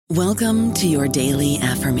Welcome to your daily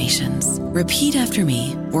affirmations. Repeat after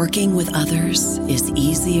me. Working with others is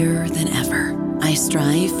easier than ever. I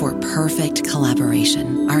strive for perfect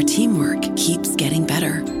collaboration. Our teamwork keeps getting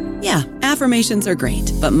better. Yeah, affirmations are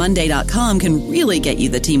great, but Monday.com can really get you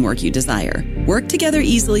the teamwork you desire. Work together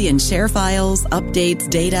easily and share files, updates,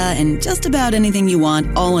 data, and just about anything you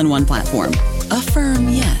want all in one platform. Affirm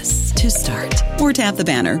yes to start, or tap the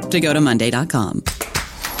banner to go to Monday.com.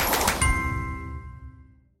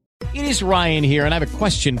 It is Ryan here, and I have a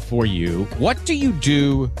question for you. What do you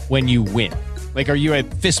do when you win? Like, are you a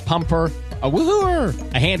fist pumper, a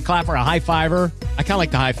woohooer, a hand clapper, a high fiver? I kind of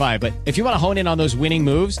like the high five, but if you want to hone in on those winning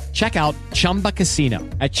moves, check out Chumba Casino.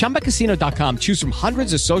 At ChumbaCasino.com, choose from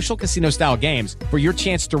hundreds of social casino-style games for your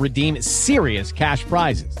chance to redeem serious cash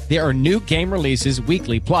prizes. There are new game releases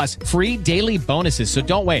weekly, plus free daily bonuses. So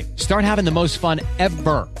don't wait. Start having the most fun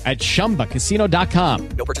ever at ChumbaCasino.com.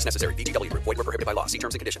 No purchase necessary. VGW. Void where prohibited by law. See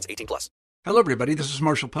terms and conditions. 18+. Hello, everybody. This is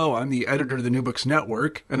Marshall Poe. I'm the editor of the New Books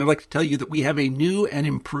Network, and I'd like to tell you that we have a new and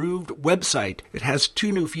improved website. It has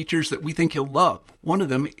two new features that we think you'll love. One of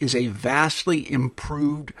them is a vastly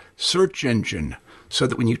improved search engine, so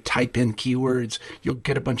that when you type in keywords, you'll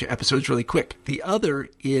get a bunch of episodes really quick. The other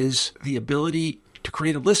is the ability to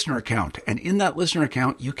create a listener account. And in that listener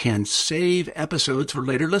account, you can save episodes for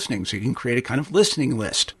later listening. So you can create a kind of listening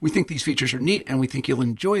list. We think these features are neat, and we think you'll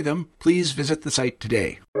enjoy them. Please visit the site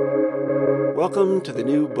today. Welcome to the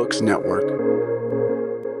New Books Network.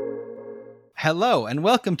 Hello, and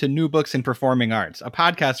welcome to New Books in Performing Arts, a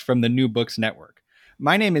podcast from the New Books Network.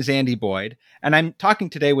 My name is Andy Boyd, and I'm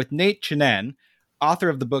talking today with Nate Chinen, author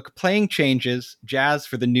of the book Playing Changes, Jazz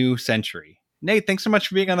for the New Century. Nate, thanks so much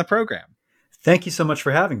for being on the program. Thank you so much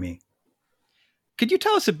for having me. Could you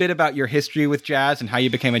tell us a bit about your history with jazz and how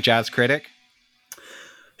you became a jazz critic?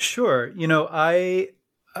 Sure.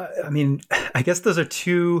 I mean, I guess those are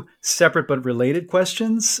two separate but related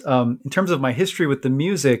questions. In terms of my history with the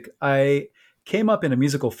music, I came up in a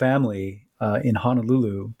musical family in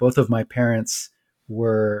Honolulu. Both of my parents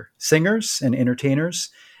were singers and entertainers,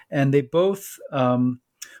 and they both,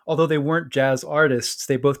 although they weren't jazz artists,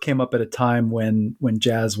 they both came up at a time when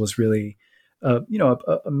jazz was really, a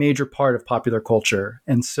major part of popular culture.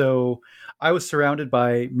 And so I was surrounded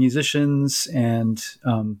by musicians and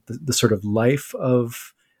the sort of life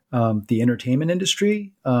of the entertainment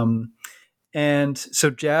industry. And so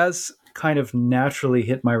jazz kind of naturally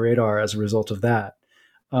hit my radar as a result of that.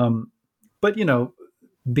 But,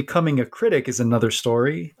 becoming a critic is another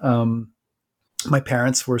story. My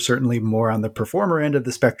parents were certainly more on the performer end of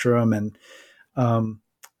the spectrum. And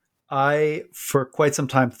I, for quite some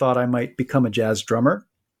time, thought I might become a jazz drummer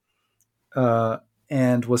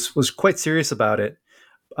and was quite serious about it.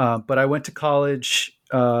 But I went to college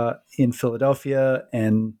in Philadelphia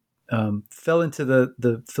and fell into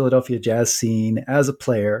the Philadelphia jazz scene as a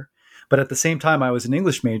player. But at the same time, I was an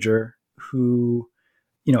English major who,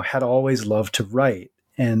 had always loved to write.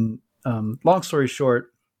 And long story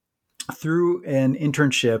short, through an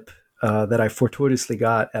internship that I fortuitously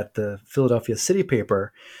got at the Philadelphia City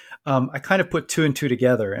Paper, I kind of put two and two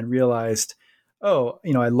together and realized, I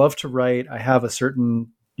love to write. I have a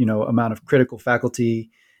certain, amount of critical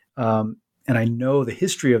faculty, and I know the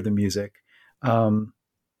history of the music.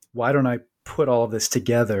 Why don't I put all of this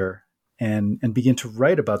together and begin to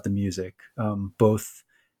write about the music, both,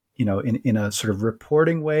 in a sort of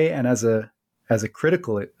reporting way and as a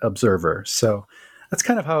critical observer. So that's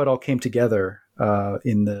kind of how it all came together I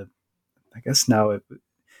guess now it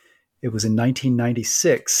was in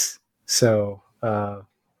 1996. So, I'm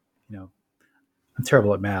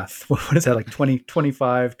terrible at math. What is that, like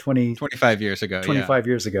 25 years ago? 25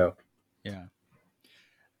 years ago. Yeah.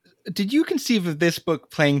 Did you conceive of this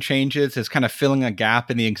book, Playing Changes, as kind of filling a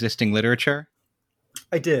gap in the existing literature?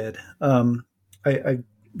 I did. I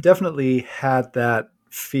definitely had that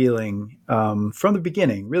feeling from the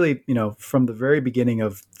beginning, really, from the very beginning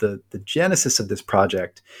of the genesis of this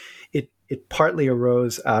project. It partly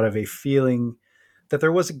arose out of a feeling that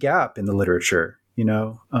there was a gap in the literature.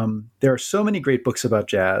 There are so many great books about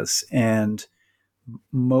jazz, and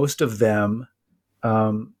most of them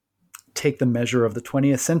take the measure of the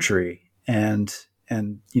 20th century and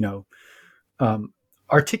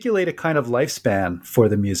articulate a kind of lifespan for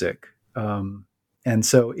the music. And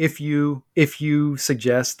so if you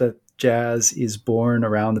suggest that jazz is born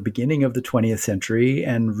around the beginning of the 20th century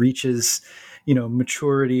and reaches,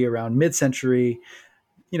 maturity around mid-century,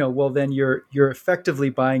 well, then you're effectively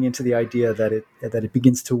buying into the idea that it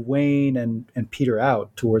begins to wane and peter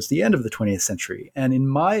out towards the end of the 20th century. And in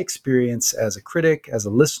my experience as a critic, as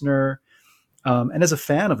a listener, and as a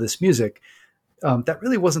fan of this music, that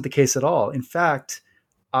really wasn't the case at all. In fact,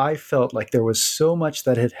 I felt like there was so much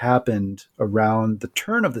that had happened around the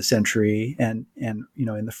turn of the century and in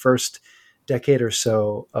the first decade or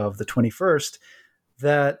so of the 21st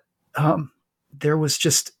that there was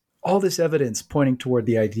just all this evidence pointing toward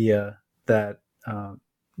the idea that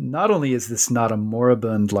not only is this not a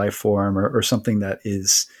moribund life form or something that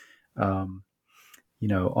is, on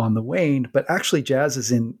the wane, but actually jazz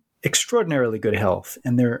is in extraordinarily good health.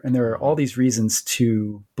 And there are all these reasons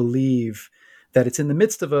to believe that it's in the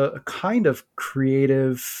midst of a kind of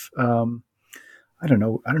creative, I don't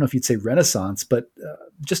know if you'd say renaissance, but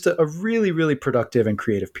just a really, really productive and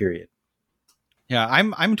creative period. Yeah,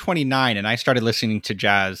 I'm 29 and I started listening to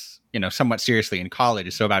jazz, somewhat seriously in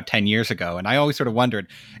college, so about 10 years ago. And I always sort of wondered,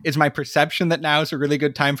 is my perception that now is a really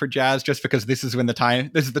good time for jazz just because this is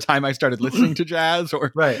the time I started listening to jazz,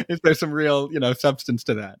 or right. Is there some real, substance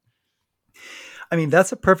to that? I mean,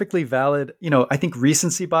 that's a perfectly valid, I think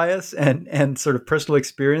recency bias and sort of personal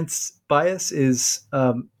experience bias is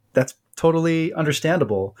that's totally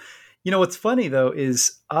understandable. What's funny though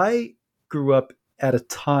is I grew up at a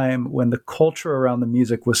time when the culture around the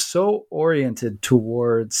music was so oriented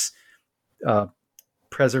towards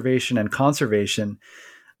preservation and conservation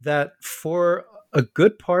that for a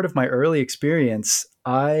good part of my early experience,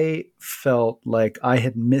 I felt like I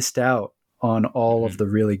had missed out on all of the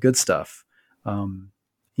really good stuff.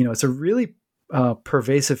 It's a really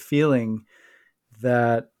pervasive feeling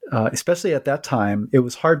that, especially at that time, it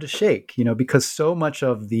was hard to shake, because so much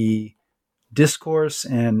of the discourse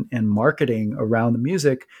and marketing around the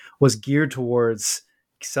music was geared towards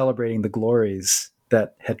celebrating the glories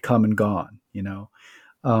that had come and gone,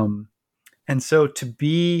 and so to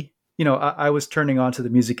be, I was turning on to the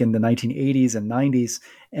music in the 1980s and 90s,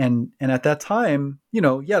 and at that time,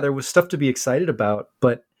 there was stuff to be excited about,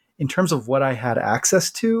 but in terms of what I had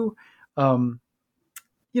access to,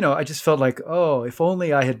 I just felt like, oh, if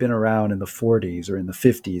only I had been around in the 40s or in the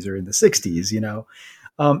 50s or in the 60s,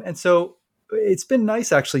 and so it's been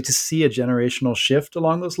nice actually to see a generational shift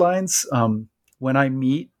along those lines. When I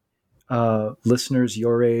meet listeners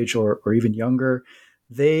your age or even younger,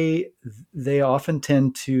 they often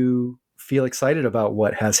tend to feel excited about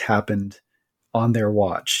what has happened on their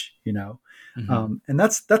watch, and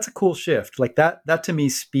that's a cool shift. Like that to me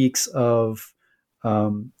speaks of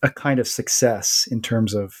a kind of success in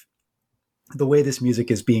terms of the way this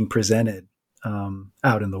music is being presented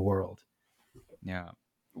out in the world. Yeah.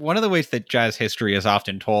 One of the ways that jazz history is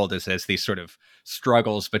often told is as these sort of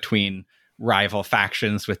struggles between rival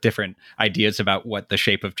factions with different ideas about what the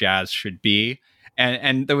shape of jazz should be.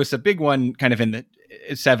 And there was a big one kind of in the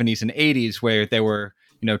 70s and 80s where there were,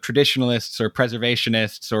 traditionalists or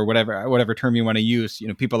preservationists or whatever term you want to use,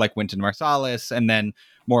 people like Wynton Marsalis, and then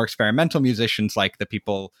more experimental musicians like the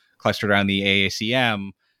people clustered around the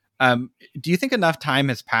AACM. Do you think enough time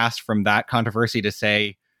has passed from that controversy to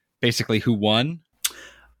say basically who won?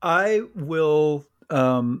 I will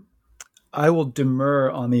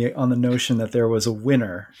demur on the notion that there was a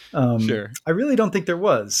winner. Sure. I really don't think there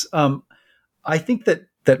was. I think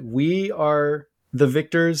that we are the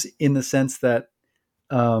victors in the sense that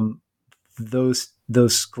those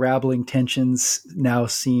scrabbling tensions now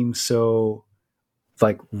seem so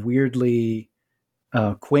like weirdly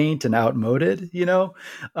quaint and outmoded.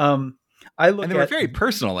 I look and they were very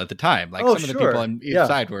personal at the time. Like some of the people on each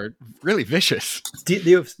side were really vicious.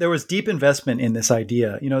 There was deep investment in this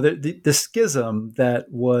idea. The schism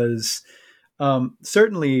that was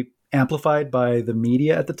certainly amplified by the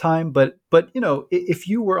media at the time. But if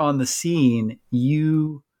you were on the scene,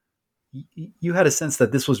 you had a sense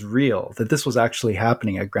that this was real, that this was actually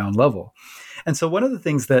happening at ground level. And so one of the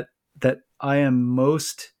things that I am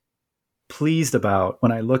most pleased about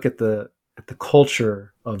when I look at the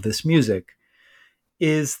culture of this music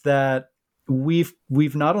is that we've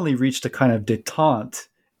not only reached a kind of detente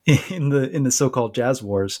in the so-called jazz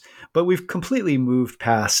wars, but we've completely moved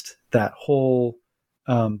past that whole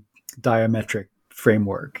diametric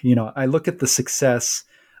framework. I look at the success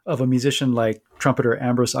of a musician like trumpeter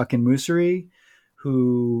Ambrose Akinmusire,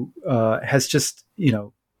 who has just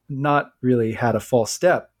not really had a false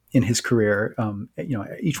step in his career.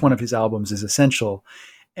 Each one of his albums is essential.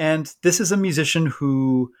 And this is a musician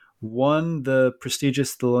who won the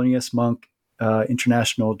prestigious Thelonious Monk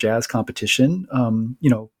International Jazz Competition,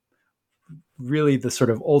 really the sort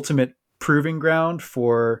of ultimate proving ground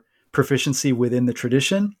for proficiency within the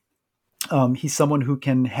tradition. He's someone who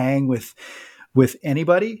can hang with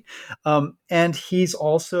anybody. And he's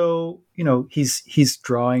also, he's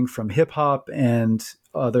drawing from hip hop and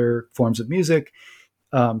other forms of music.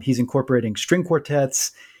 He's incorporating string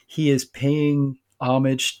quartets. He is paying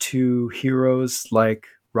homage to heroes like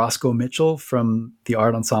Roscoe Mitchell from the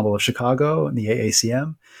Art Ensemble of Chicago and the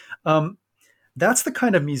AACM. That's the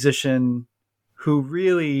kind of musician who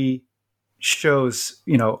really shows,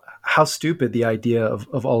 how stupid the idea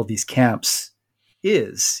of all of these camps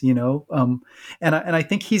is, and I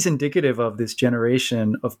think he's indicative of this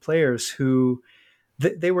generation of players who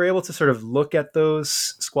they were able to sort of look at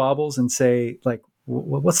those squabbles and say, like,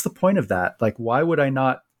 what's the point of that? Like, why would I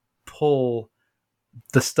not pull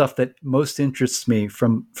the stuff that most interests me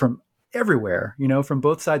from everywhere, from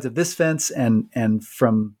both sides of this fence and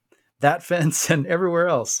from that fence and everywhere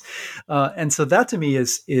else. And so that to me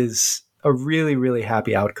is a really, really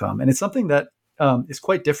happy outcome. And it's something that is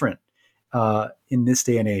quite different in this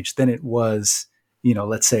day and age than it was,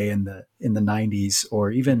 let's say in the 90s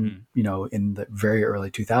or even, in the very early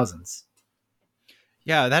 2000s.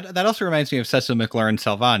 Yeah, that also reminds me of Cecil McLaurin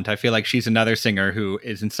Salvant. I feel like she's another singer who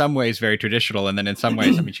is in some ways very traditional, and then in some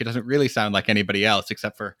ways, she doesn't really sound like anybody else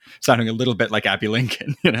except for sounding a little bit like Abby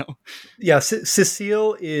Lincoln, Yeah,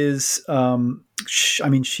 Cecile is,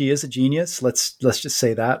 she is a genius. Let's just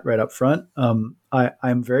say that right up front.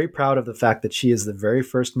 I'm very proud of the fact that she is the very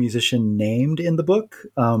first musician named in the book,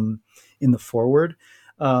 in the foreword,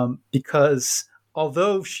 because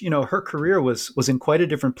although her career was in quite a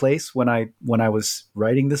different place when I was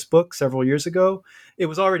writing this book several years ago, it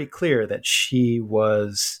was already clear that she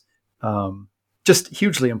was just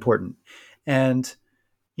hugely important. And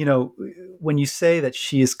when you say that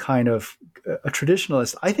she is kind of a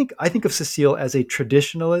traditionalist, I think of Cecile as a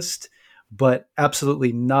traditionalist, but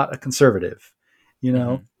absolutely not a conservative.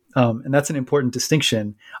 And that's an important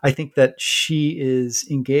distinction. I think that she is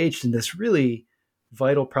engaged in this really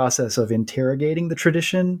vital process of interrogating the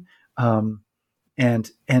tradition, and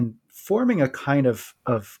forming a kind of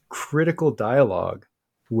critical dialogue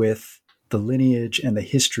with the lineage and the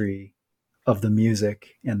history of the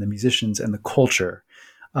music and the musicians and the culture.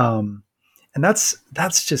 And that's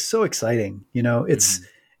just so exciting. It's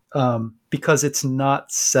because it's not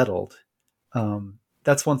settled.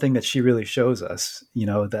 That's one thing that she really shows us,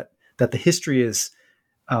 that the history is,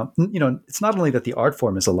 it's not only that the art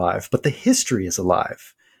form is alive, but the history is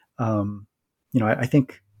alive. I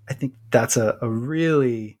think that's a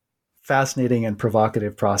really fascinating and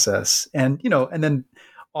provocative process. And then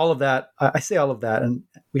all of that, I say all of that, and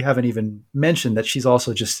we haven't even mentioned that she's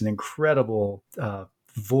also just an incredible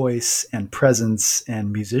voice and presence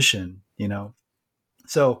and musician,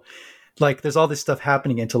 So like there's all this stuff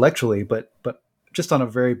happening intellectually, but just on a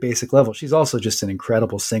very basic level, she's also just an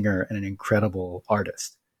incredible singer and an incredible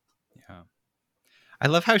artist. Yeah. I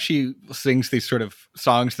love how she sings these sort of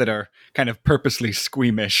songs that are kind of purposely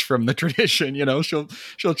squeamish from the tradition.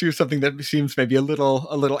 She'll choose something that seems maybe a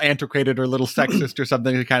little antiquated or a little sexist or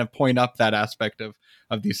something to kind of point up that aspect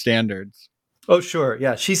of these standards. Oh, sure.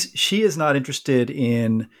 Yeah. She is not interested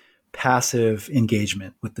in passive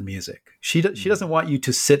engagement with the music. She doesn't want you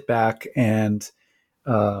to sit back and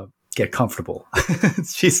get comfortable.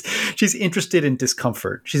 She's interested in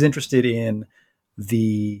discomfort. She's interested in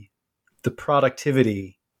the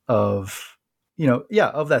productivity of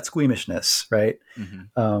of that squeamishness, right?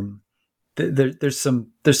 Mm-hmm. There's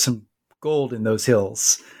some gold in those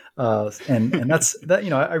hills, and that's that.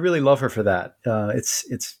 I really love her for that.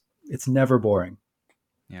 It's never boring.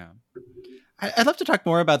 Yeah, I'd love to talk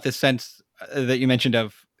more about this sense that you mentioned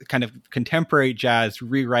of kind of contemporary jazz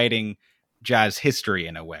rewriting jazz history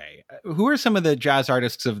in a way. Who are some of the jazz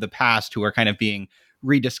artists of the past who are kind of being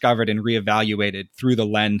rediscovered and reevaluated through the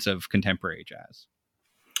lens of contemporary jazz?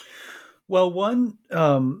 Well, one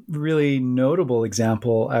really notable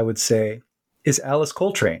example, I would say, is Alice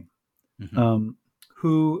Coltrane,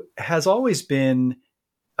 who has always been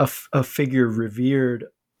a figure revered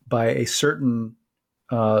by a certain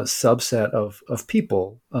subset of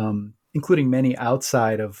people, including many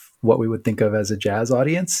outside of what we would think of as a jazz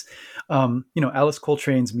audience. Alice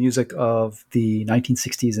Coltrane's music of the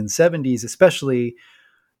 1960s and 70s, especially,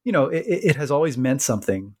 it has always meant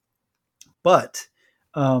something. But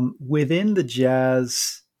within the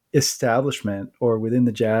jazz establishment or within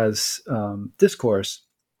the jazz discourse,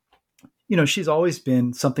 she's always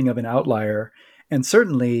been something of an outlier, and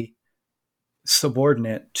certainly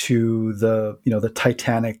subordinate to the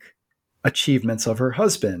titanic achievements of her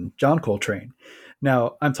husband, John Coltrane.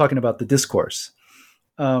 Now, I'm talking about the discourse.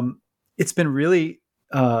 It's been really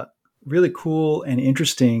cool and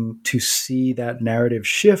interesting to see that narrative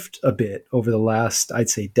shift a bit over the last, I'd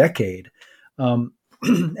say, decade, and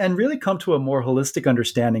really come to a more holistic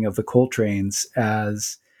understanding of the Coltranes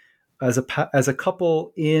as a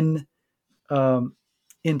couple in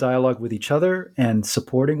dialogue with each other and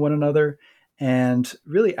supporting one another, and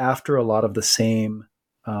really after a lot of the same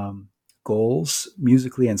goals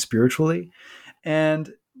musically and spiritually.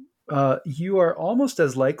 And you are almost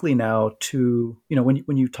as likely now to,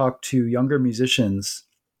 when you talk to younger musicians,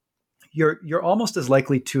 you're almost as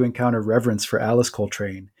likely to encounter reverence for Alice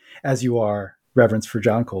Coltrane as you are reverence for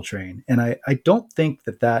John Coltrane. And I don't think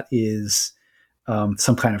that is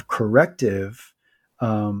some kind of corrective,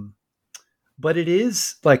 but it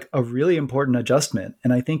is like a really important adjustment.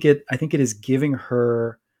 And I think it is giving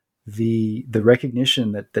her the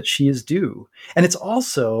recognition that she is due. And it's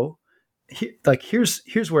also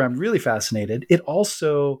here's where I'm really fascinated. It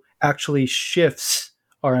also actually shifts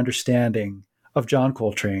our understanding of John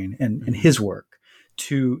Coltrane and his work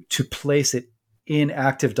to place it in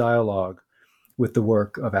active dialogue with the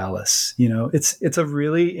work of Alice. It's a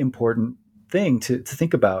really important thing to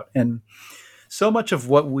think about. And so much of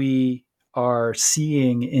what we are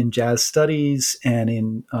seeing in jazz studies and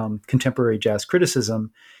in contemporary jazz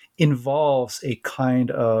criticism involves a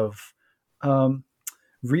kind of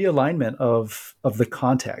realignment of the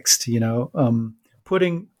context,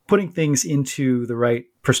 putting things into the right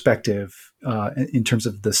perspective in terms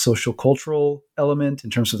of the social cultural element, in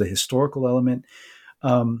terms of the historical element.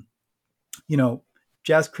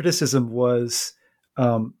 Jazz criticism was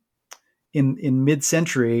in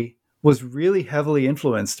mid-century was really heavily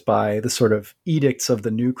influenced by the sort of edicts of the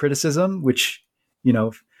new criticism, which,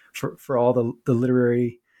 for all the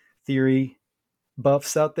literary theory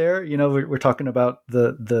buffs out there, we're talking about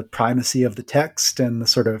the primacy of the text and the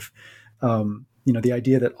sort of, the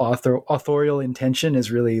idea that authorial intention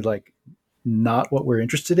is really like not what we're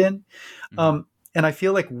interested in. And I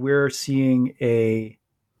feel like we're seeing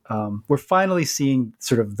we're finally seeing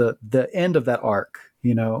sort of the end of that arc.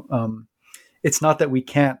 It's not that we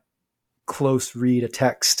can't close read a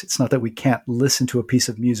text. It's not that we can't listen to a piece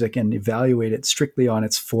of music and evaluate it strictly on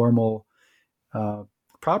its formal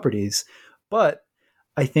properties. But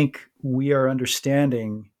I think we are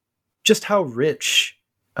understanding just how rich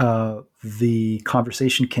the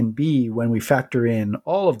conversation can be when we factor in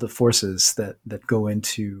all of the forces that go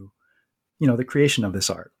into, the creation of this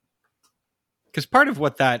art. Because part of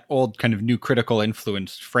what that old kind of new critical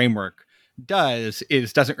influenced framework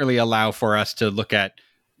doesn't really allow for us to look at,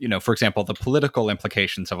 for example, the political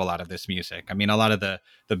implications of a lot of this music. I mean, a lot of the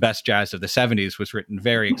best jazz of the 70s was written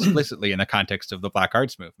very explicitly in the context of the Black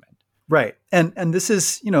Arts movement. Right. And this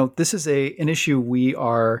is an issue we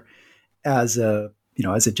are, as a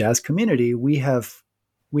jazz community, we have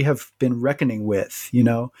been reckoning with.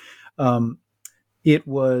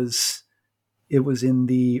 It was in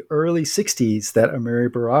the early 60s that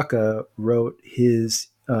Amiri Baraka wrote his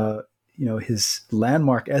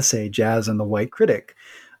landmark essay, Jazz and the White Critic,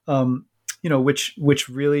 which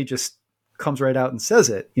really just comes right out and says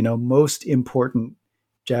it. Most important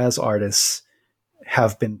jazz artists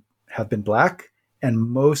have been Black, and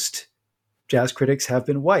most jazz critics have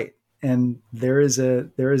been white. And there is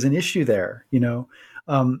an issue there.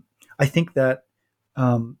 I think that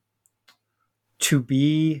to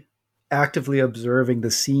be actively observing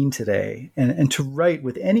the scene today and to write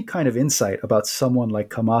with any kind of insight about someone like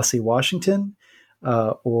Kamasi Washington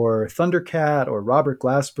or Thundercat or Robert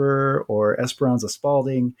Glasper or Esperanza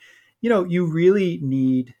Spalding, you really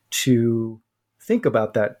need to think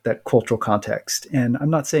about that cultural context. And I'm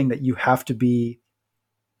not saying that you have to be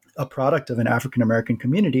a product of an African-American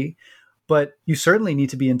community, but you certainly need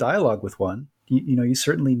to be in dialogue with one. You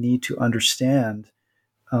certainly need to understand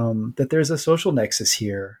that there's a social nexus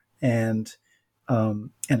here and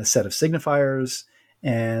a set of signifiers.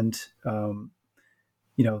 And,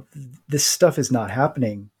 this stuff is not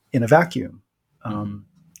happening in a vacuum. And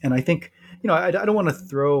I think, I don't want to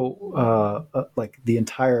throw like the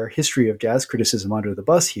entire history of jazz criticism under the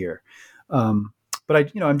bus here.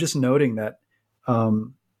 But I'm just noting that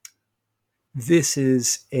this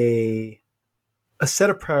is a set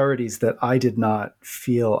of priorities that I did not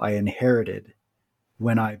feel I inherited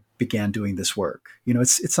when I began doing this work.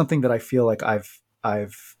 It's something that I feel like I've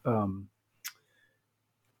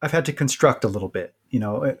had to construct a little bit,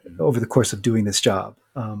 over the course of doing this job.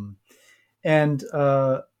 And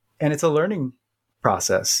it's a learning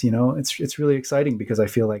process. It's really exciting because I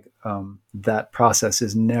feel like that process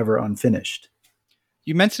is never unfinished.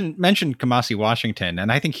 You mentioned Kamasi Washington,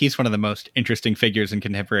 and I think he's one of the most interesting figures in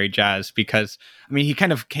contemporary jazz because, he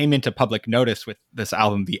kind of came into public notice with this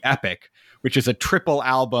album, The Epic, which is a triple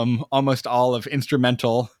album, almost all of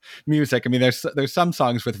instrumental music. There's some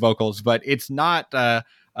songs with vocals, but it's not an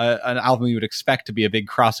album you would expect to be a big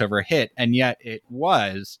crossover hit, and yet it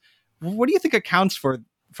was. What do you think accounts for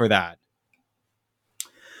that?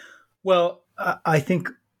 Well, I think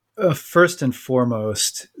first and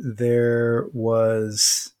foremost, there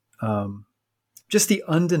was just the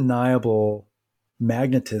undeniable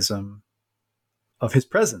magnetism of his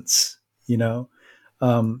presence, you know?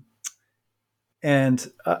 I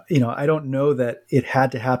don't know that it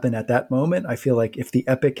had to happen at that moment. I feel like if the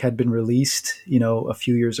epic had been released, a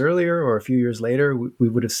few years earlier or a few years later, we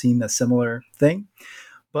would have seen a similar thing.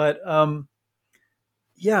 But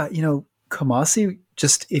Kamasi,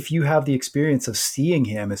 just if you have the experience of seeing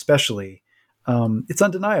him, especially, it's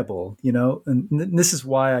undeniable, and this is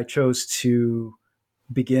why I chose to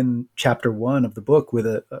begin chapter 1 of the book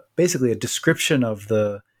with basically a description of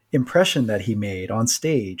the impression that he made on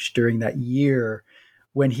stage during that year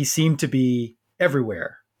when he seemed to be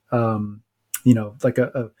everywhere. I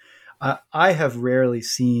have rarely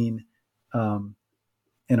seen an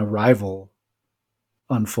Arrival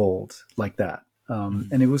unfold like that.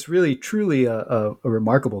 And it was really, truly a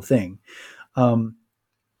remarkable thing. And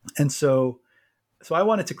so I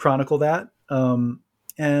wanted to chronicle that.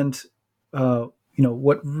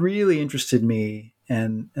 What really interested me,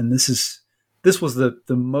 and this was the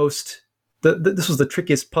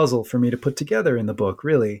trickiest puzzle for me to put together in the book,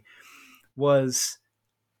 really, was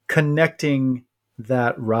connecting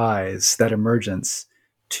that rise, that emergence,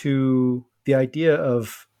 to the idea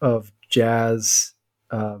of jazz,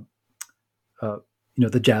 the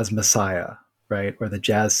jazz messiah, right? Or the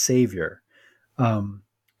jazz savior,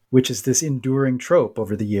 which is this enduring trope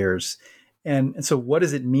over the years. And so what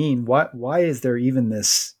does it mean? Why is there even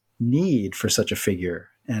this need for such a figure?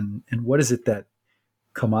 And what is it that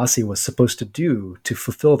Kamasi was supposed to do to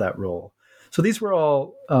fulfill that role? So these were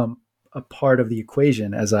all a part of the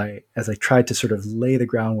equation as I tried to sort of lay the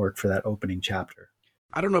groundwork for that opening chapter.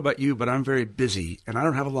 I don't know about you, but I'm very busy and I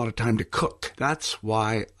don't have a lot of time to cook. That's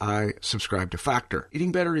why I subscribe to Factor.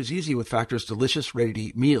 Eating better is easy with Factor's delicious,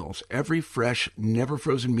 ready-to-eat meals. Every fresh, never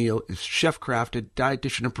frozen meal is chef-crafted,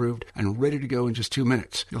 dietitian approved, and ready to go in just 2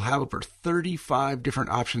 minutes. You'll have over 35 different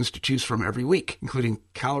options to choose from every week, including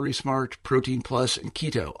Calorie Smart, Protein Plus, and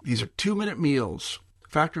Keto. These are 2-minute meals.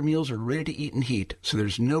 Factor meals are ready to eat and heat, so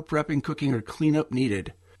there's no prepping, cooking, or cleanup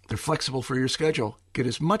needed. They're flexible for your schedule. Get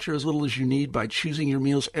as much or as little as you need by choosing your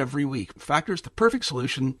meals every week. Factor is the perfect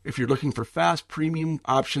solution if you're looking for fast, premium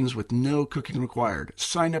options with no cooking required.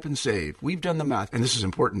 Sign up and save. We've done the math, and this is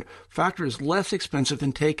important. Factor is less expensive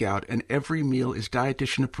than takeout, and every meal is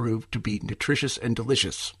dietitian approved to be nutritious and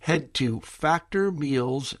delicious. Head to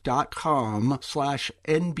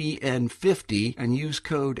factormeals.com/NBN50 and use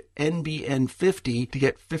code NBN50 to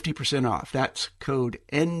get 50% off. That's code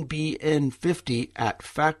NBN50 at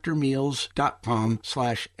factormeals.com/NBN50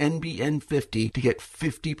 to get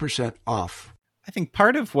 50% off. I think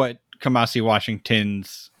part of what Kamasi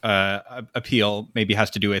Washington's appeal maybe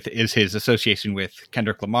has to do with is his association with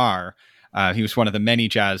Kendrick Lamar. He was one of the many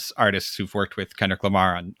jazz artists who've worked with Kendrick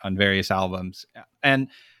Lamar on various albums. And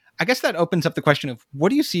I guess that opens up the question of what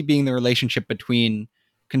do you see being the relationship between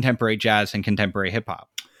contemporary jazz and contemporary hip hop?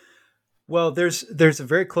 Well, there's a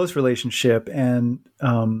very close relationship, and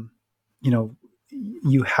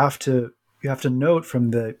you have to note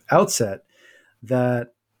from the outset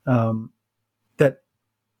that that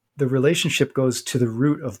the relationship goes to the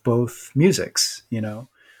root of both musics.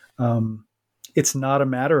 It's not a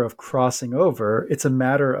matter of crossing over; it's a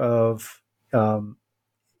matter of a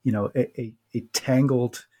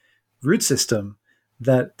tangled root system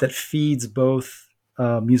that feeds both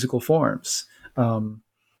musical forms. To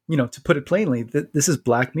put it plainly, this is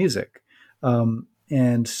Black music.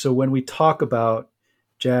 And so when we talk about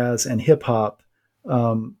jazz and hip hop,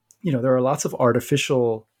 there are lots of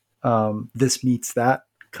artificial this meets that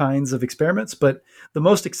kinds of experiments. But the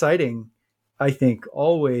most exciting, I think,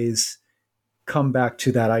 always come back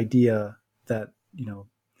to that idea that,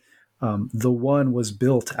 the one was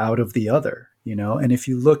built out of the other, and if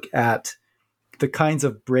you look at the kinds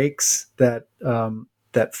of breaks that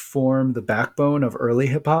form the backbone of early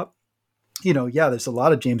hip hop, there's a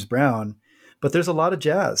lot of James Brown, but there's a lot of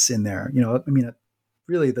jazz in there.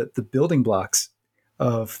 Really the building blocks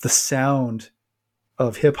of the sound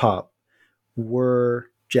of hip hop were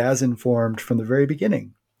jazz informed from the very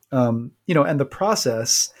beginning. And the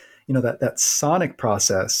process, that sonic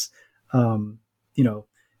process,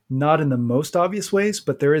 not in the most obvious ways,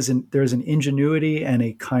 but there is an ingenuity and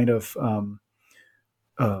a kind of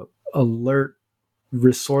alert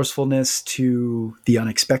resourcefulness to the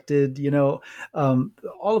unexpected. All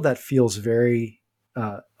of that feels very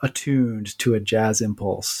attuned to a jazz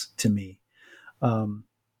impulse to me.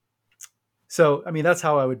 So that's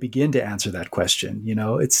how I would begin to answer that question.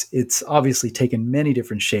 It's obviously taken many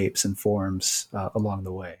different shapes and forms along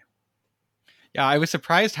the way. Yeah, I was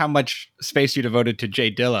surprised how much space you devoted to Jay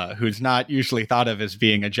Dilla, who's not usually thought of as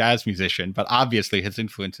being a jazz musician, but obviously his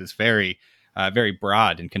influence is very very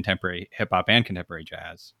broad in contemporary hip hop and contemporary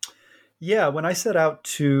jazz. Yeah, when I set out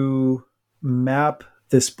to map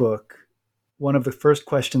this book, one of the first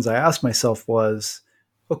questions I asked myself was,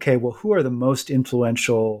 okay, well, who are the most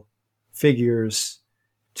influential figures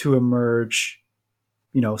to emerge,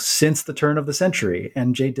 since the turn of the century?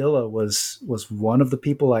 And Jay Dilla was one of the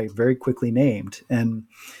people I very quickly named. And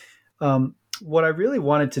what I really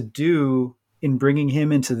wanted to do in bringing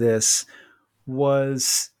him into this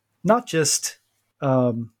was not just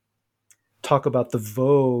talk about the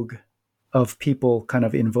vogue of people kind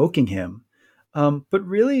of invoking him, but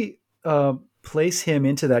really place him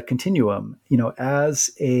into that continuum,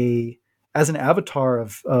 as an avatar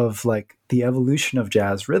of like the evolution of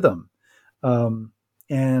jazz rhythm,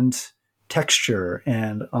 and texture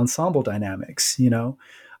and ensemble dynamics,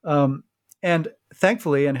 and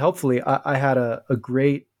thankfully and helpfully, I had a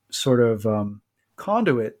great sort of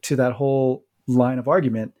conduit to that whole line of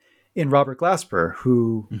argument in Robert Glasper,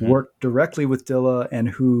 who worked directly with Dilla and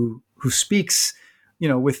who speaks,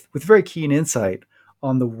 with very keen insight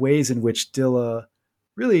on the ways in which Dilla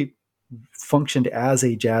really functioned as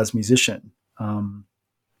a jazz musician. But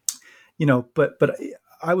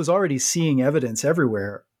I was already seeing evidence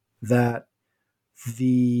everywhere that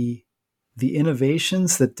the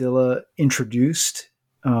innovations that Dilla introduced,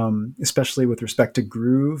 especially with respect to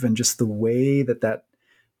groove and just the way that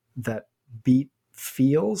beat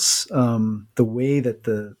feels, the way that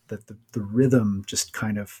the rhythm just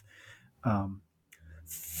kind of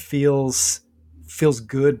feels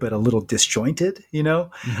good, but a little disjointed,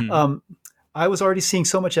 I was already seeing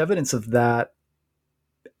so much evidence of that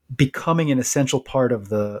becoming an essential part of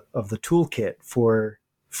the toolkit for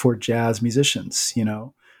jazz musicians.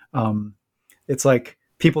 It's like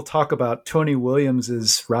people talk about Tony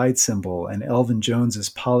Williams's ride cymbal and Elvin Jones's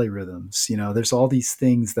polyrhythms. There's all these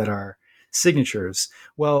things that are signatures.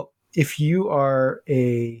 Well, if you are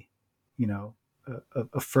a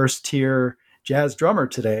first tier jazz drummer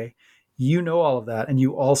today, all of that, and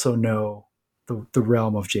you also know the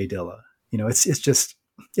realm of Jay Dilla.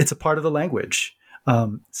 It's a part of the language.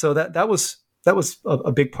 So that was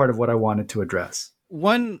a big part of what I wanted to address.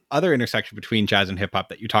 One other intersection between jazz and hip hop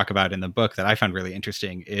that you talk about in the book that I found really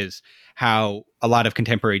interesting is how a lot of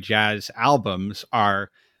contemporary jazz albums are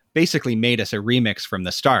basically made as a remix from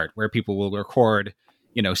the start, where people will record,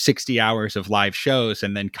 60 hours of live shows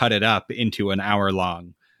and then cut it up into an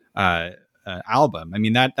hour-long album. I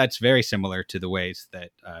mean, that's very similar to the ways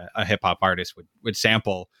that a hip hop artist would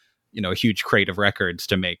sample, a huge crate of records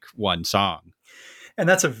to make one song. And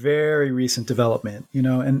that's a very recent development,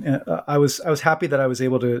 and I was happy that I was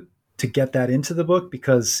able to get that into the book,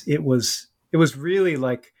 because it was really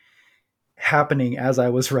like happening as I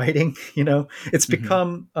was writing. It's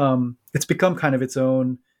become kind of its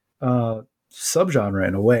own subgenre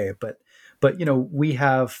in a way, but we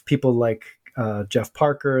have people like Jeff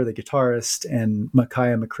Parker, the guitarist, and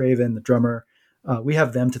Micaiah McCraven, the drummer. We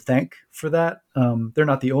have them to thank for that. They're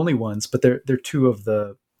not the only ones, but they're two of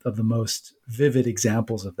the most vivid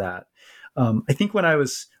examples of that. I think when I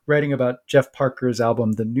was writing about Jeff Parker's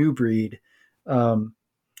album, The New Breed,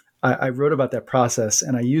 I wrote about that process,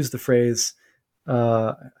 and I used the phrase,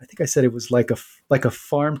 I think I said it was like a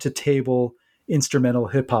farm to table instrumental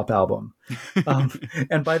hip hop album.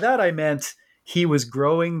 And by that I meant he was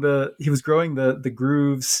growing the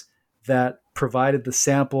grooves that provided the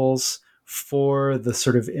samples for the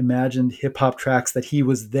sort of imagined hip hop tracks that he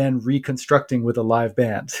was then reconstructing with a live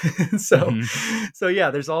band. So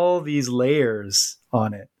yeah, there's all these layers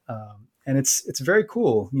on it. And it's very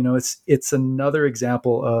cool. It's another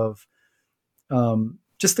example of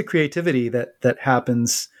just the creativity that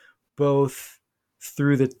happens both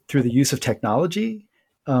through the use of technology,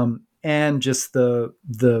 and just the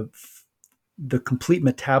complete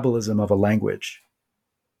metabolism of a language.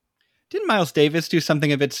 Didn't Miles Davis do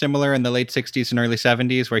something a bit similar in the late 60s and early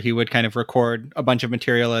 70s, where he would kind of record a bunch of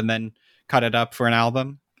material and then cut it up for an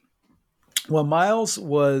album? Well, Miles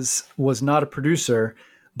was not a producer,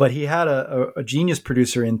 but he had a genius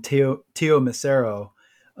producer in Teo Macero,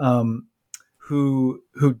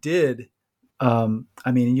 who did.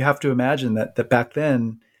 I mean, you have to imagine that back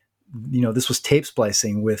then, this was tape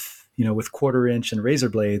splicing with 1/4-inch and razor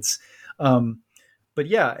blades. But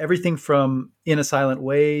yeah, everything from In a Silent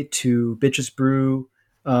Way to Bitches Brew,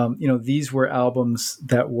 these were albums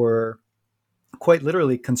that were quite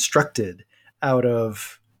literally constructed out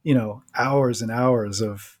of, hours and hours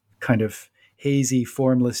of kind of hazy,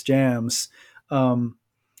 formless jams.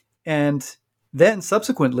 And then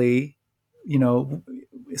subsequently,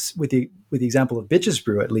 with the example of Bitches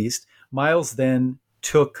Brew, at least, Miles then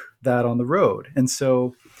took that on the road. And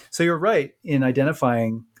so you're right in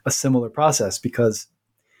identifying a similar process because,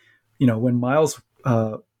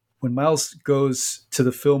 when Miles goes to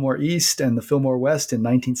the Fillmore East and the Fillmore West in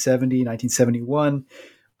 1970, 1971,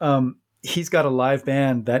 he's got a live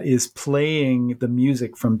band that is playing the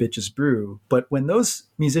music from Bitches Brew. But when those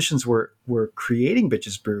musicians were creating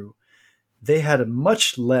Bitches Brew, they had a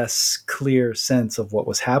much less clear sense of what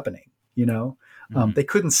was happening. They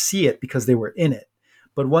couldn't see it because they were in it.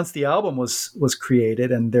 But once the album was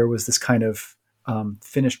created and there was this kind of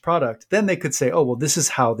finished product, then they could say, oh, well, this is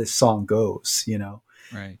how this song goes,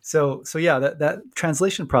 Right. So yeah, that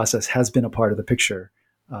translation process has been a part of the picture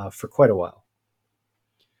for quite a while.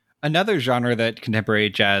 Another genre that contemporary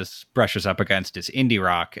jazz brushes up against is indie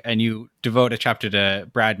rock, and you devote a chapter to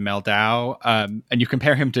Brad Mehldau, and you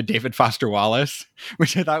compare him to David Foster Wallace,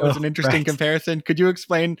 which I thought was an interesting comparison. Could you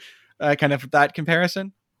explain kind of that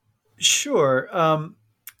comparison? Sure.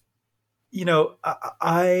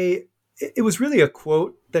 It was really a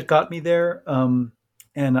quote that got me there, and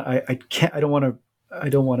I don't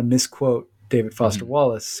want to misquote David Foster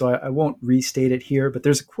Wallace, so I won't restate it here. But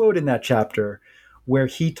there's a quote in that chapter where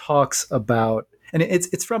he talks about, and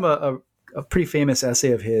it's from a pretty famous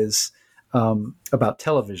essay of his about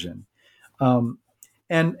television, and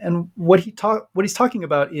what he's talking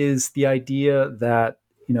about is the idea that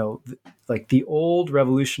like the old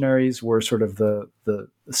revolutionaries were sort of the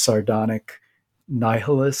sardonic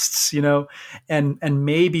nihilists, and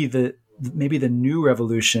maybe the new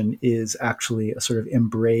revolution is actually a sort of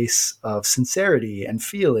embrace of sincerity and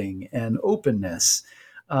feeling and openness.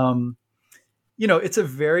 It's a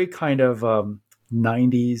very kind of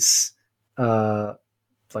 90s,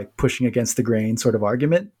 like pushing against the grain sort of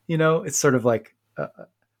argument. It's sort of like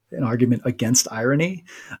an argument against irony.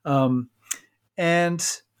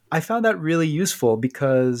 And I found that really useful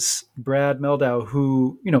because Brad Mehldau,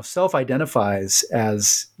 who, self-identifies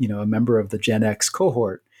as, a member of the Gen X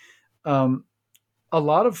cohort, a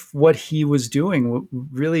lot of what he was doing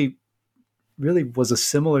really, really was a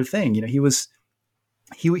similar thing. He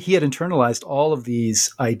had internalized all of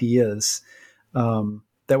these ideas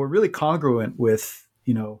that were really congruent with,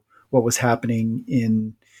 what was happening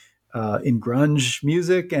in grunge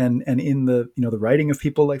music and in the writing of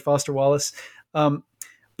people like Foster Wallace.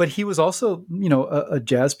 But he was also, a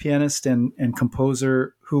jazz pianist and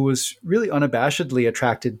composer who was really unabashedly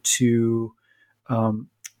attracted to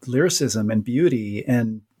lyricism and beauty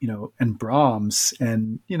and Brahms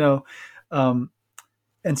and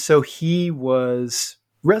so he was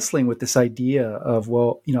wrestling with this idea of,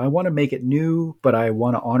 well, I want to make it new, but I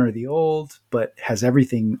want to honor the old, but has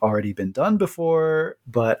everything already been done before?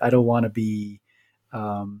 But I don't want to be,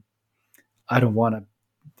 I don't want to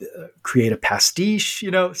create a pastiche,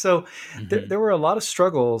 So there were a lot of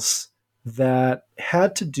struggles that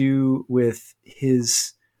had to do with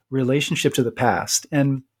his relationship to the past.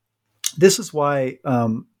 And this is why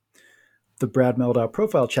the Brad Mehldau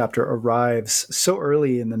profile chapter arrives so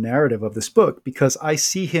early in the narrative of this book, because I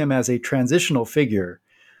see him as a transitional figure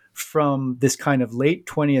from this kind of late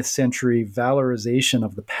 20th century valorization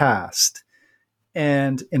of the past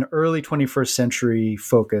and an early 21st century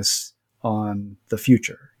focus on the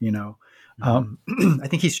future. I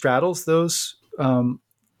think he straddles those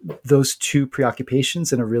two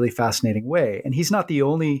preoccupations in a really fascinating way. And he's not the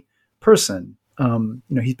only person.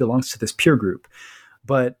 He belongs to this peer group,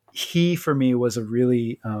 but he, for me, was a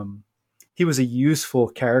really he was a useful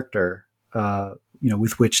character,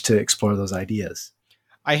 with which to explore those ideas.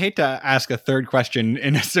 I hate to ask a third question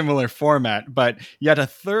in a similar format, but yet a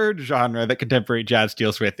third genre that contemporary jazz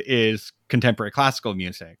deals with is contemporary classical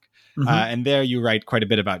music. And there you write quite a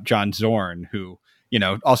bit about John Zorn, who,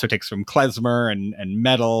 also takes from klezmer and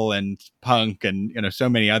metal and punk and, so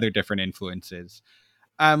many other different influences.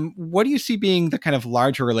 What do you see being the kind of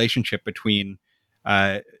larger relationship between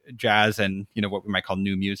jazz and, what we might call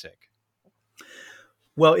new music?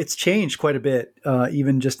 Well, it's changed quite a bit,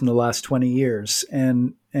 even just in the last 20 years.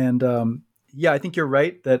 And I think you're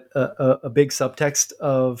right that a big subtext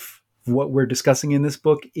of what we're discussing in this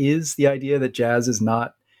book is the idea that jazz is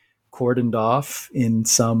not cordoned off in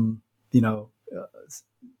some I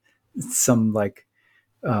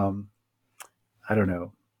don't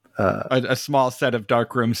know, a small set of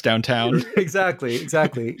dark rooms downtown. Exactly.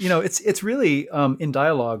 It's really in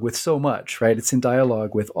dialogue with so much, right? It's in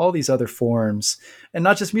dialogue with all these other forms, and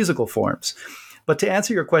not just musical forms. But to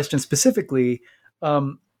answer your question specifically,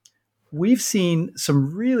 we've seen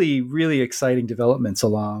some really, really exciting developments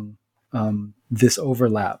along this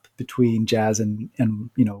overlap between jazz and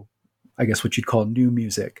I guess what you'd call new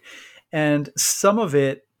music. And some of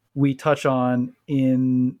it we touch on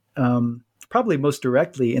in probably most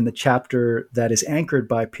directly in the chapter that is anchored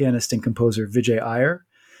by pianist and composer Vijay Iyer.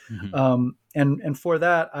 And for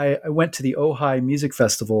that, I went to the Ojai Music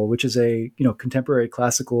Festival, which is a contemporary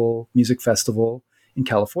classical music festival in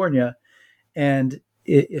California, and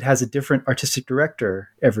it has a different artistic director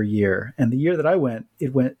every year. And the year that I went,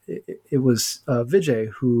 it was Vijay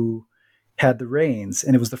who had the reins,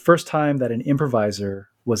 and it was the first time that an improviser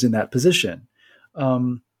was in that position.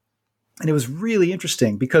 And it was really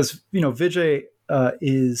interesting because Vijay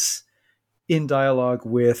is in dialogue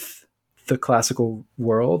with the classical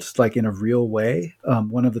world, like in a real way.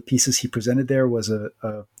 One of the pieces he presented there was a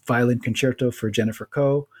violin concerto for Jennifer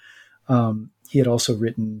Coe. He had also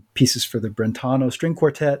written pieces for the Brentano String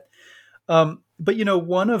Quartet. But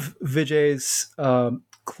one of Vijay's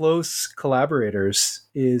close collaborators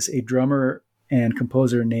is a drummer and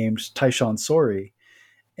composer named Taishan Sori.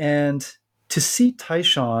 And to see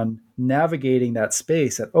Taishan navigating that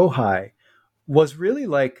space at Ojai was really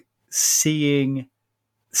like seeing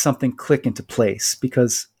something click into place,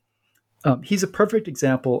 because he's a perfect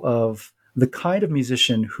example of the kind of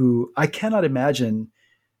musician who I cannot imagine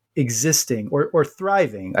existing or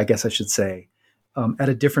thriving, I guess I should say, at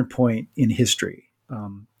a different point in history.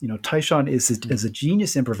 Taishan is a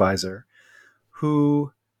genius improviser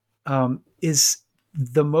who is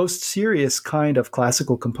the most serious kind of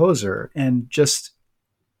classical composer, and just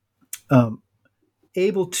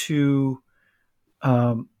able to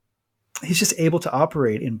he's just able to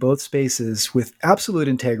operate in both spaces with absolute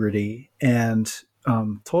integrity and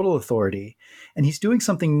total authority. And he's doing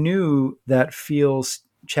something new that feels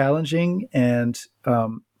challenging and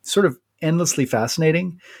sort of endlessly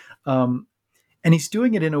fascinating. And he's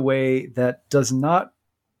doing it in a way that does not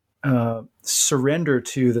surrender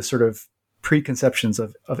to the sort of preconceptions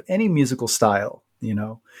of any musical style,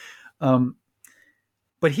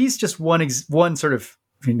 but he's just one sort of,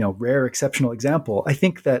 rare, exceptional example. I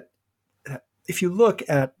think that if you look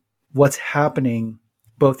at what's happening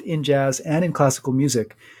both in jazz and in classical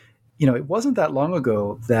music, it wasn't that long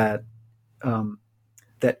ago that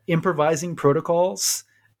that improvising protocols,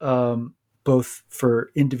 both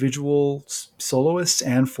for individual soloists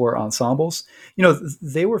and for ensembles,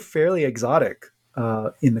 they were fairly exotic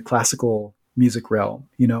in the classical music realm,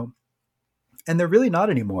 and they're really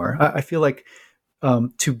not anymore. I feel like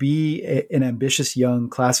to be an ambitious young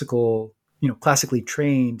classically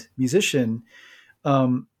trained musician,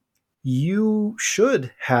 you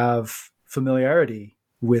should have familiarity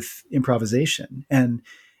with improvisation. And,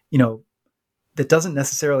 that doesn't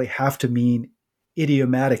necessarily have to mean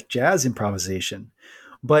idiomatic jazz improvisation,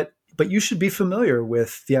 but you should be familiar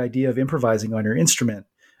with the idea of improvising on your instrument,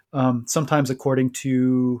 sometimes according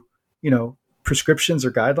to, prescriptions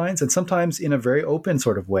or guidelines, and sometimes in a very open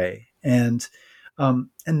sort of way. And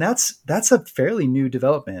that's a fairly new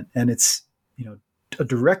development. And it's, a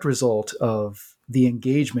direct result of the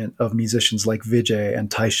engagement of musicians like Vijay and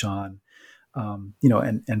Taishan,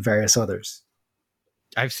 and various others.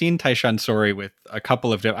 I've seen Taishan Sori with a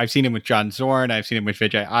couple of, I've seen him with John Zorn, I've seen him with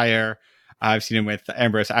Vijay Iyer, I've seen him with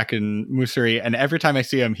Ambrose Akin-Musseri, and every time I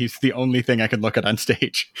see him, he's the only thing I can look at on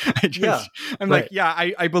stage.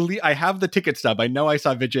 I believe I have the ticket stub. I know I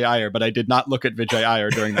saw Vijay Iyer, but I did not look at Vijay Iyer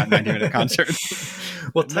during that 90-minute concert.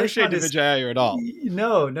 Well, no shade to Vijay Iyer at all.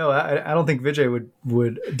 No, I don't think Vijay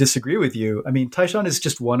would disagree with you. I mean, Taishan is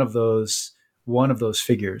just one of those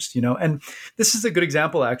figures, and this is a good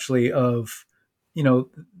example actually of,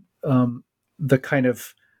 the kind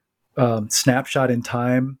of snapshot in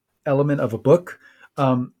time element of a book.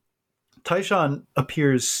 Taishan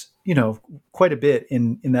appears, quite a bit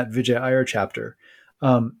in that Vijay Iyer chapter.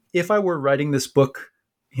 If I were writing this book,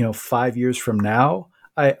 5 years from now,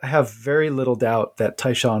 I have very little doubt that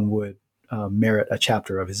Taishan would merit a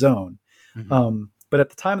chapter of his own. Mm-hmm. But at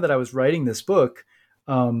the time that I was writing this book,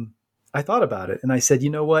 I thought about it and I said, you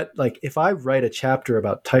know what, like if I write a chapter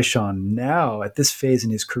about Taishan now at this phase in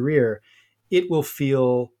his career, it will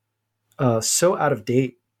feel so out of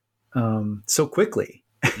date so quickly,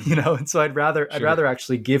 and so I'd rather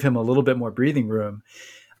actually give him a little bit more breathing room,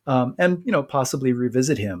 and, possibly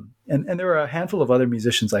revisit him. And there are a handful of other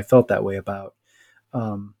musicians I felt that way about,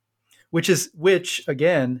 which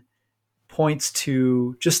again points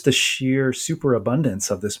to just the sheer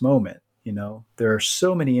superabundance of this moment. There are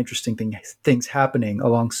so many interesting things happening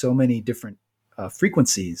along so many different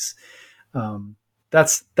frequencies.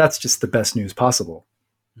 That's just the best news possible.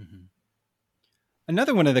 Mm-hmm.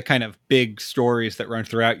 Another one of the kind of big stories that run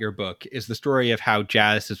throughout your book is the story of how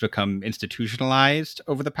jazz has become institutionalized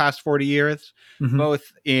over the past 40 years, mm-hmm.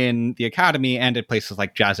 both in the Academy and at places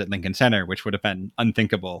like Jazz at Lincoln Center, which would have been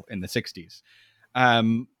unthinkable in the 60s.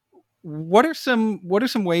 What are some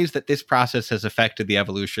ways that this process has affected the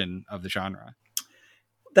evolution of the genre?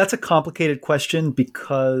 that's a complicated question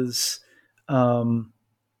because it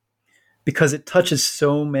touches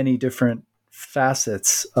so many different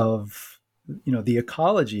facets of, the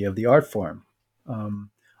ecology of the art form. On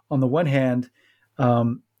the one hand,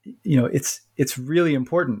 it's really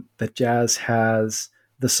important that jazz has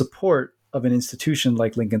the support of an institution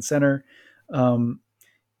like Lincoln Center.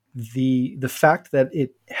 The fact that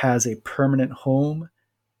it has a permanent home,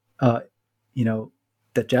 that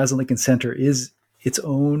Jazz at Lincoln Center is its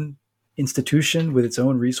own institution with its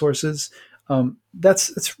own resources.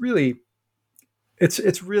 It's really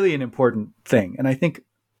an important thing. And I think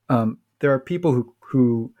there are people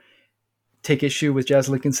who take issue with Jazz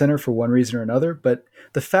at Lincoln Center for one reason or another, but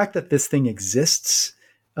the fact that this thing exists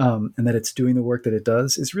and that it's doing the work that it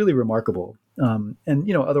does is really remarkable. And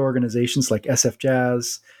other organizations like SF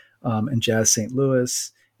Jazz and Jazz St.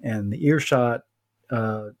 Louis and the Earshot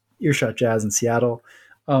Jazz in Seattle,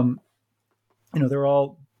 they're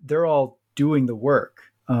all doing the work,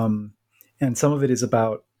 and some of it is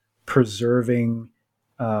about preserving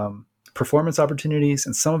performance opportunities,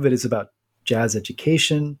 and some of it is about jazz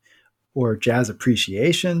education or jazz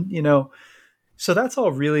appreciation. So that's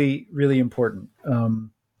all really, really important,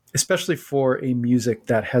 especially for a music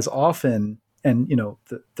that has often, and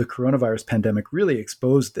the coronavirus pandemic really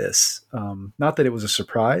exposed this. Not that it was a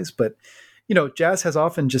surprise, but jazz has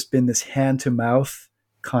often just been this hand-to-mouth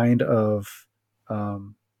kind of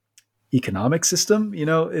economic system.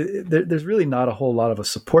 There's really not a whole lot of a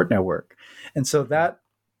support network, and so that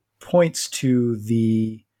points to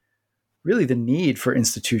the need for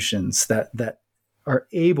institutions that are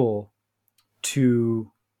able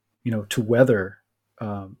to weather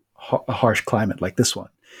a harsh climate like this one.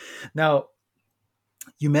 Now,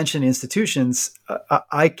 you mentioned institutions.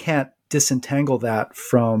 I can't disentangle that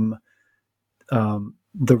from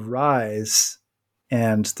the rise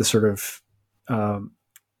and the sort of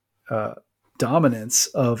dominance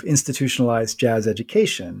of institutionalized jazz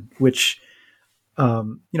education, which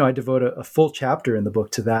I devote a full chapter in the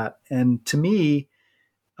book to that. And to me,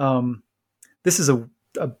 this is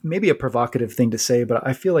maybe a provocative thing to say, but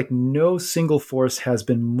I feel like no single force has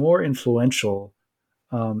been more influential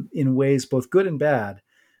in ways both good and bad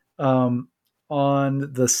on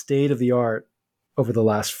the state of the art over the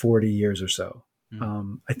last 40 years or so.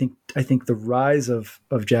 I think the rise of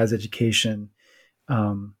jazz education,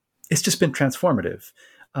 it's just been transformative.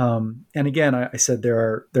 And again, I said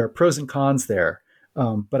there are pros and cons there,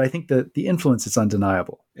 but I think that the influence is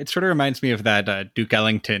undeniable. It sort of reminds me of that Duke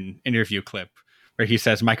Ellington interview clip where he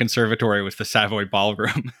says, "My conservatory was the Savoy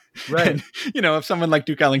Ballroom." Right. And, if someone like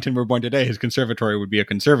Duke Ellington were born today, his conservatory would be a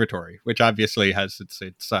conservatory, which obviously has its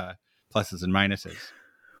pluses and minuses.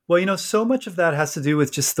 Well, so much of that has to do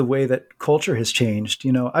with just the way that culture has changed.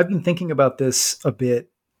 I've been thinking about this a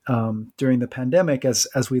bit during the pandemic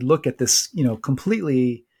as we look at this,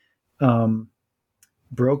 completely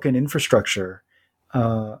broken infrastructure,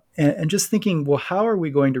 and just thinking, well, how are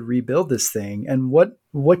we going to rebuild this thing, and what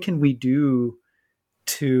can we do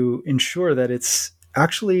to ensure that it's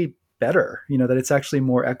actually better, that it's actually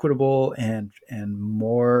more equitable and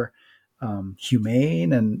more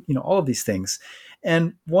humane, and all of these things.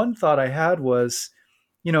 And one thought I had was,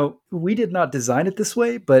 we did not design it this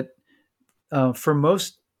way, but for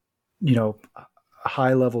most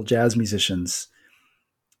high-level jazz musicians,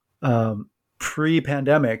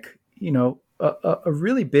 pre-pandemic, a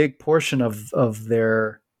really big portion of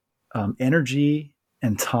their energy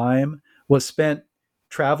and time was spent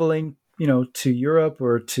traveling, to Europe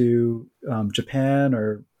or to Japan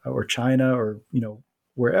or China or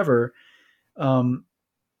wherever,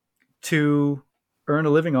 to earn a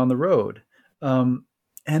living on the road. And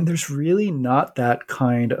there's really not that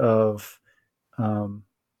kind of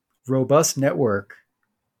robust network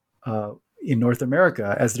in North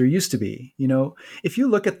America as there used to be. If you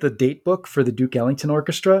look at the date book for the Duke Ellington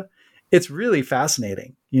Orchestra, it's really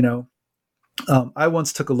fascinating. I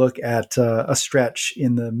once took a look at a stretch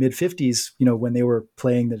in the mid 50s, when they were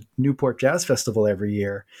playing the Newport Jazz Festival every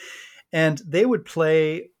year, and they would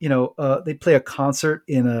play, they'd play a concert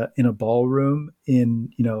in a ballroom in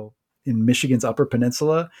Michigan's Upper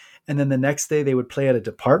Peninsula. And then the next day they would play at a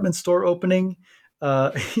department store opening,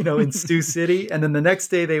 in Sioux City. And then the next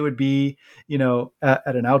day they would be,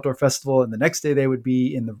 at an outdoor festival. And the next day they would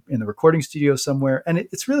be in the recording studio somewhere. And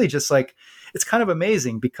it's really just like, it's kind of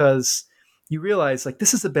amazing because you realize like,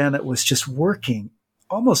 this is a band that was just working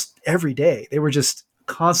almost every day. They were just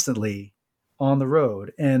constantly on the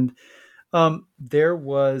road. And there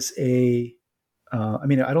was I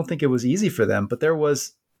don't think it was easy for them, but there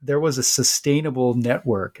was a sustainable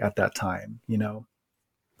network at that time, and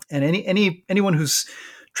anyone who's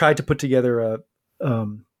tried to put together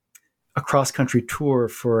a cross country tour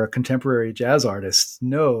for a contemporary jazz artist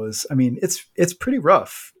knows, I mean, it's pretty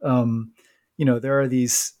rough. There are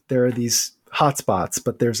these hot spots,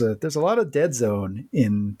 but there's a lot of dead zone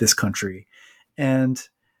in this country. And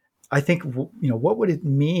I think, what would it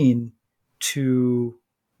mean to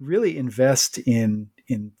really invest in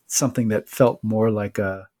something that felt more like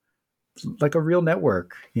a real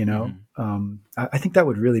network, I think that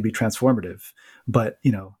would really be transformative, but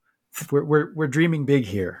we're dreaming big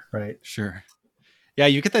here, right? Sure. Yeah,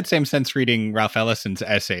 you get that same sense reading Ralph Ellison's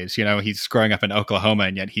essays. He's growing up in Oklahoma,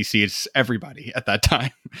 and yet he sees everybody at that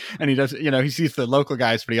time. And he does, he sees the local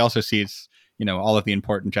guys, but he also sees, all of the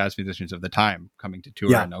important jazz musicians of the time coming to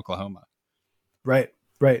tour in Oklahoma. Right.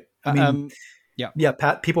 I mean,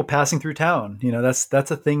 people passing through town,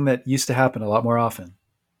 that's a thing that used to happen a lot more often.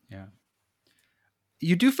 Yeah.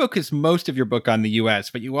 You do focus most of your book on the US,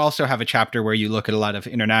 but you also have a chapter where you look at a lot of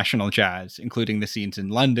international jazz, including the scenes in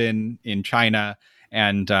London, in China,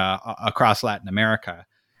 and across Latin America.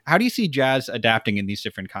 How do you see jazz adapting in these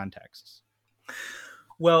different contexts?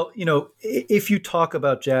 Well, if you talk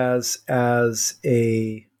about jazz as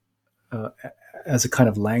a kind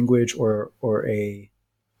of language or a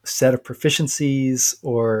set of proficiencies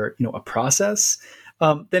or a process,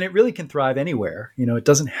 then it really can thrive anywhere. It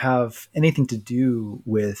doesn't have anything to do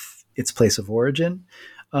with its place of origin,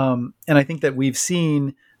 and I think that we've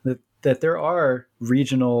seen that there are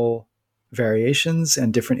regional variations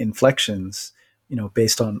and different inflections,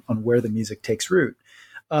 based on where the music takes root.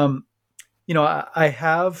 I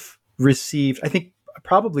have received, I think,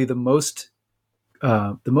 probably the most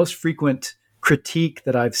frequent critique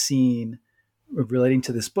that I've seen relating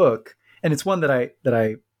to this book, and it's one that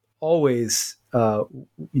I always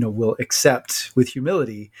will accept with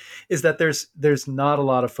humility, is that there's not a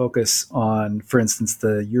lot of focus on, for instance,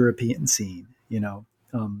 the European scene.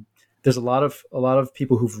 There's a lot of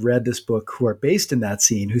people who've read this book who are based in that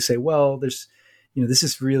scene who say, well, this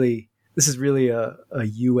is really a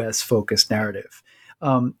U.S. focused narrative,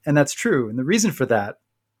 and that's true. And the reason for that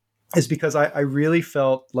is because I really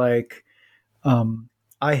felt like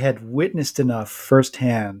I had witnessed enough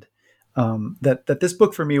firsthand that this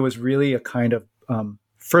book for me was really a kind of,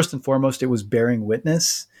 first and foremost, it was bearing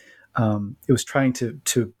witness. It was trying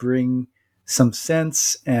to bring some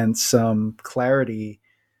sense and some clarity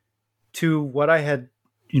to what I had,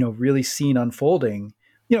 really seen unfolding,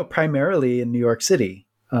 primarily in New York City,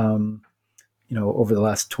 over the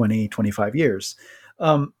last 20, 25 years.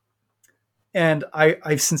 And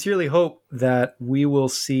I sincerely hope that we will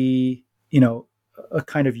see, a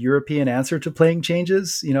kind of European answer to Playing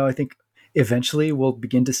Changes. I think eventually we'll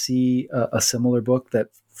begin to see a similar book that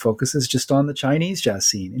focuses just on the Chinese jazz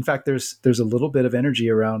scene. In fact, there's a little bit of energy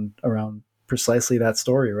around precisely that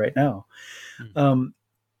story right now. Mm-hmm.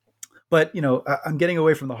 But I'm getting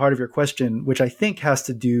away from the heart of your question, which I think has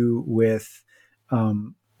to do with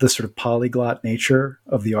the sort of polyglot nature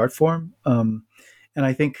of the art form. And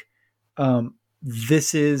I think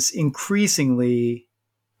this is increasingly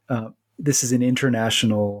this is an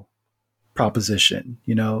international proposition.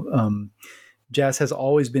 Jazz has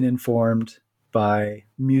always been informed by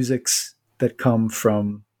musics that come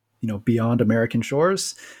from beyond American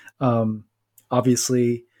shores.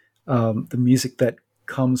 Obviously, the music that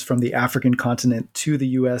comes from the African continent to the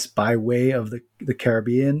U.S. by way of the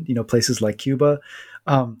Caribbean, places like Cuba.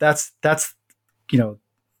 That's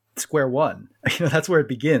square one. That's where it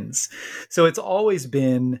begins. So it's always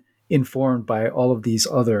been informed by all of these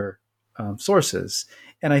other sources.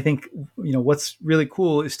 And I think, what's really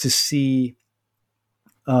cool is to see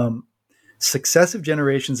successive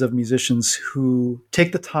generations of musicians who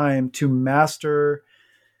take the time to master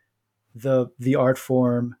the art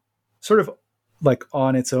form sort of like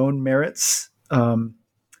on its own merits,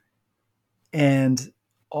 and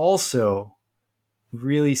also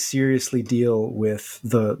really seriously deal with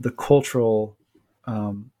the cultural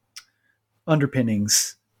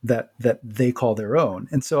underpinnings that they call their own.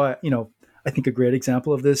 And so I think a great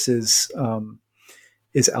example of this is alto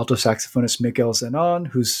saxophonist Miguel Zenon,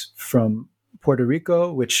 who's from Puerto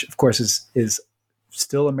Rico, which of course is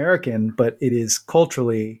still American, but it is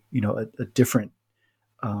culturally, a different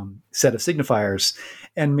set of signifiers.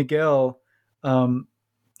 And Miguel,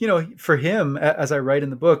 for him, as I write in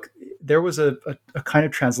the book, there was a kind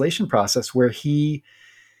of translation process where he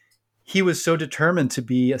was so determined to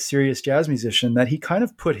be a serious jazz musician that he kind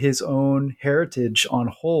of put his own heritage on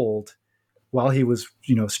hold while he was,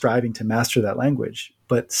 striving to master that language.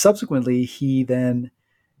 But subsequently, he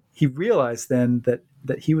realized then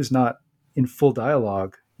that he was not in full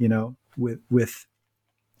dialogue, with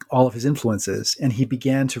all of his influences, and he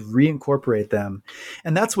began to reincorporate them.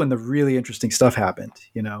 And that's when the really interesting stuff happened,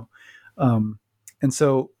 you know? And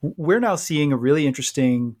so we're now seeing a really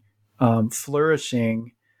interesting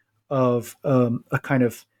flourishing of a kind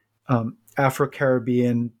of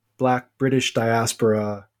Afro-Caribbean, Black British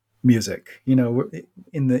diaspora music, you know,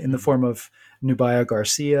 in the form of Nubia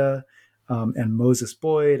Garcia and Moses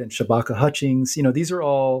Boyd and Shabaka Hutchings. You know, these are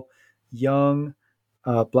all young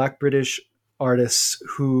Black British artists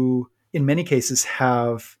who, in many cases,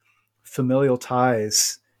 have familial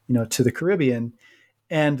ties, you know, to the Caribbean,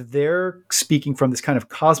 and they're speaking from this kind of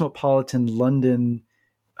cosmopolitan London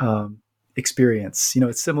experience. You know,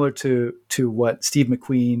 it's similar to what Steve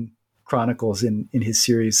McQueen chronicles in his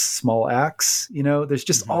series Small Axe. You know, there's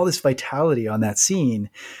just all this vitality on that scene,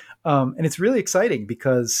 and it's really exciting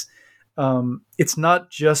because it's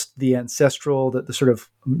not just the ancestral, the sort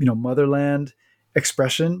of, you know, motherland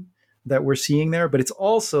expression that we're seeing there, but it's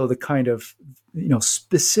also the kind of, you know,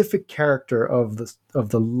 specific character of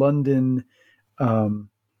the London, you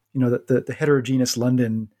know, the heterogeneous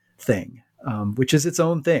London thing, which is its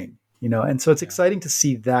own thing, you know, and so it's exciting to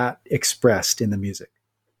see that expressed in the music.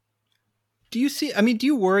 Do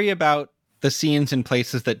you worry about the scenes in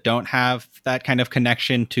places that don't have that kind of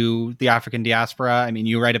connection to the African diaspora? I mean,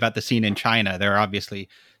 you write about the scene in China. There are obviously,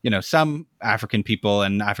 you know, some African people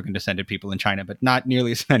and African descended people in China, but not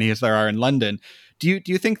nearly as many as there are in London. Do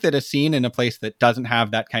you think that a scene in a place that doesn't have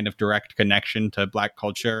that kind of direct connection to Black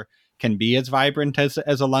culture can be as vibrant as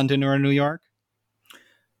a London or a New York?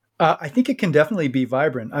 I think it can definitely be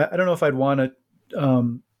vibrant. I don't know if I'd want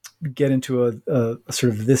to get into a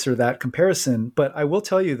sort of this or that comparison, but I will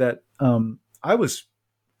tell you that I was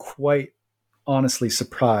quite honestly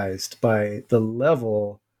surprised by the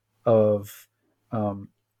level of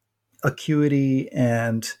acuity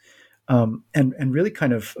and really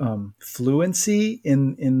kind of fluency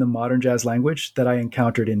in the modern jazz language that I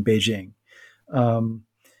encountered in Beijing.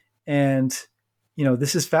 And, you know,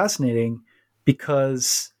 this is fascinating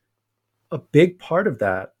because a big part of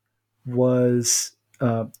that was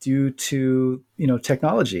due to, you know,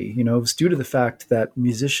 technology. You know, it was due to the fact that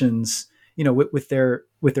musicians, you know, with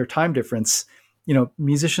their time difference, you know,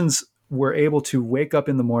 musicians were able to wake up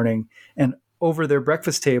in the morning and over their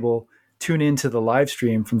breakfast table tune into the live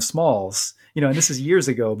stream from Smalls. You know, and this is years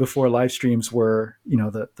ago before live streams were, you know,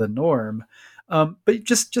 the norm. But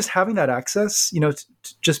just having that access, you know, to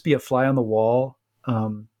just be a fly on the wall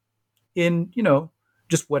in, you know,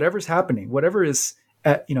 just whatever's happening, whatever is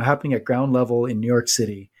happening at ground level in New York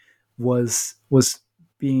City was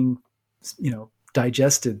being, you know,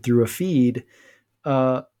 digested through a feed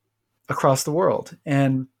across the world.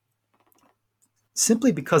 And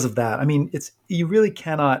simply because of that, I mean, you really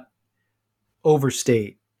cannot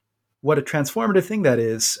overstate what a transformative thing that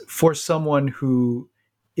is for someone who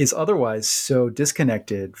is otherwise so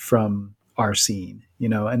disconnected from our scene, you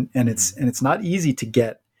know, and it's not easy to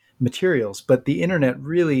get materials, but the internet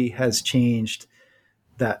really has changed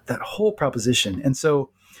that whole proposition. And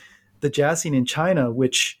so the jazz scene in China,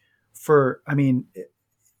 which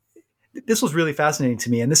this was really fascinating to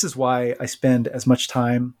me. And this is why I spend as much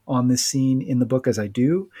time on this scene in the book as I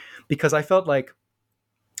do, because I felt like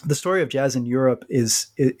the story of jazz in Europe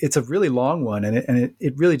it's a really long one, and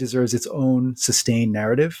it really deserves its own sustained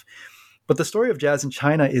narrative. But the story of jazz in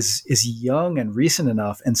China is young and recent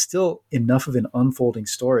enough, and still enough of an unfolding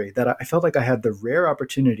story, that I felt like I had the rare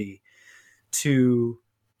opportunity to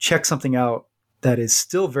check something out that is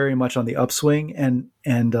still very much on the upswing and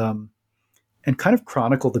kind of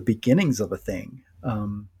chronicle the beginnings of a thing.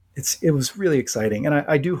 It was really exciting, and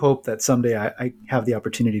I do hope that someday I have the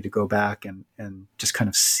opportunity to go back and just kind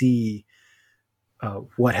of see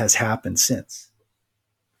what has happened since.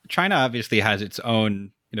 China obviously has its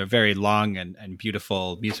own, you know, very long and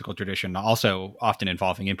beautiful musical tradition, also often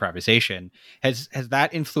involving improvisation. Has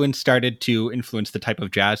that influence started to influence the type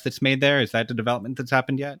of jazz that's made there? Is that the development that's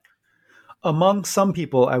happened yet? Among some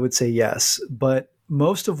people, I would say yes, but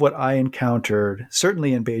most of what I encountered,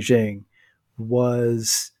 certainly in Beijing,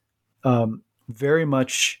 was very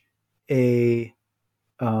much you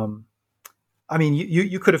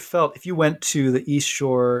could have felt, if you went to the East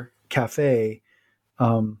Shore Cafe,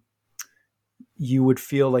 you would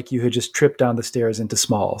feel like you had just tripped down the stairs into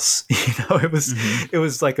Smalls. You know, it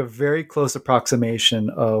was like a very close approximation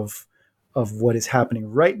of what is happening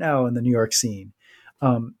right now in the New York scene.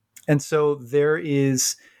 And so there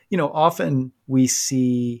is, you know, often we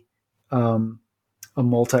see a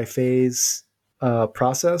multi-phase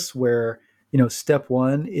process where, you know, step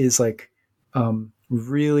one is like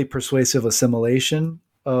really persuasive assimilation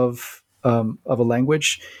of a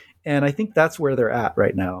language. And I think that's where they're at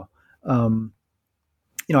right now.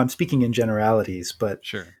 I'm speaking in generalities, but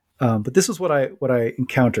Sure. but this was what I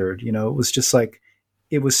encountered. It was just like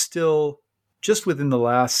it was still just within the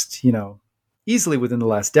last, easily within the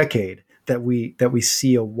last decade that we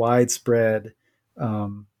see a widespread,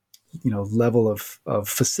 level of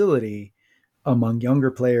facility among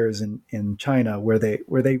younger players in China, where they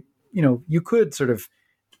you could sort of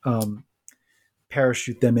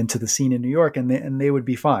parachute them into the scene in New York, and they would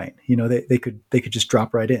be fine. They could just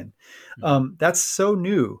drop right in. That's so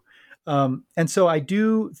new. And so I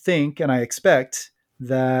do think, and I expect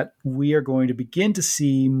that we are going to begin to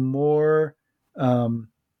see more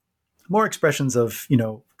expressions of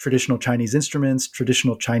traditional Chinese instruments,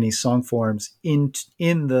 traditional Chinese song forms in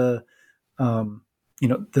the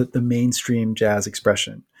the mainstream jazz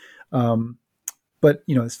expression. But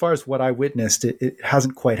as far as what I witnessed, it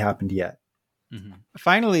hasn't quite happened yet. Mm-hmm.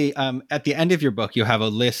 Finally, at the end of your book, you have a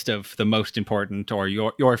list of the most important, or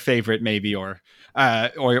your favorite, maybe, or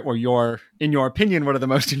your, in your opinion, one of the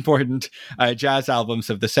most important jazz albums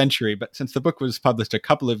of the century. But since the book was published a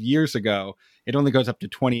couple of years ago, it only goes up to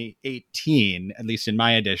 2018, at least in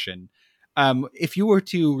my edition. If you were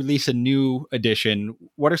to release a new edition,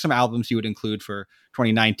 what are some albums you would include for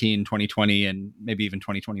 2019, 2020, and maybe even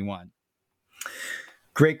 2021?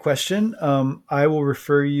 Great question. I will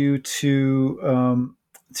refer you to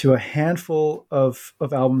a handful of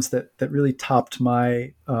albums that really topped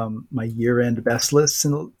my my year-end best lists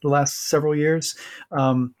in the last several years.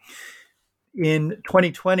 In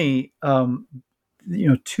 2020,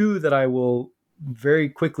 two that I will very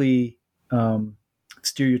quickly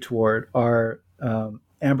steer you toward are Ambroz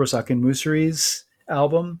Akinmusiri's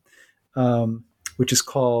album, which is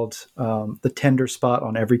called "The Tender Spot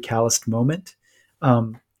on Every Calloused Moment."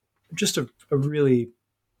 Just a really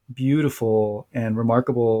beautiful and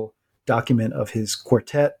remarkable document of his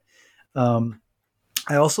quartet. I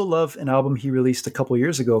also love an album he released a couple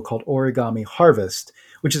years ago called Origami Harvest,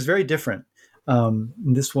 which is very different.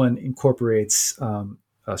 This one incorporates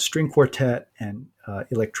a string quartet and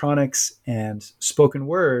electronics and spoken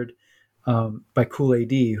word by Kool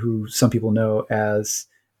A.D., who some people know as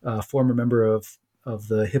a former member of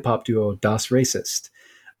the hip hop duo Das Racist.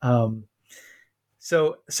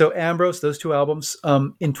 So Ambroz, those two albums.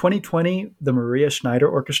 In 2020, the Maria Schneider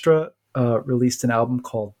Orchestra released an album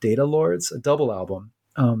called Data Lords, a double album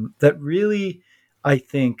that really, I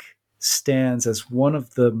think, stands as one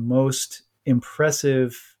of the most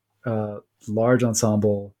impressive large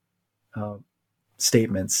ensemble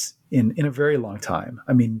statements in a very long time.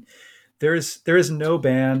 I mean, there is no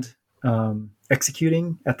band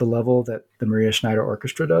executing at the level that the Maria Schneider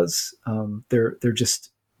Orchestra does.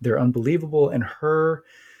 They're unbelievable, and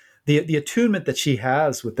the attunement that she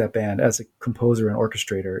has with that band as a composer and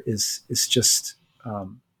orchestrator is just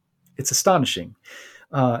it's astonishing.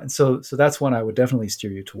 And so that's one I would definitely steer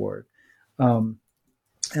you toward. And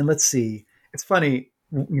let's see, it's funny,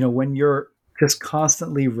 when you're just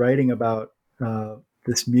constantly writing about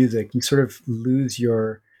this music, you sort of lose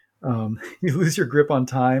your grip on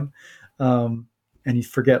time, and you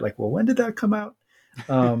forget, like, well, when did that come out?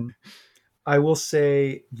 I will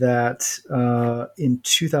say that in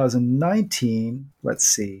 2019, let's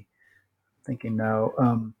see, thinking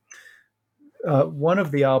now, one of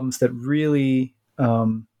the albums that really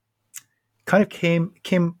kind of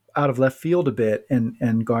came out of left field a bit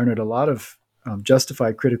and garnered a lot of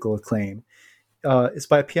justified critical acclaim is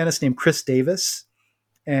by a pianist named Chris Davis.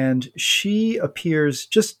 And she appears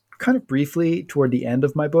just kind of briefly toward the end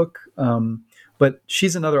of my book. But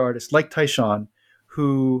she's another artist like Taishan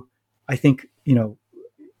who, I think,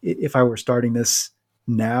 if I were starting this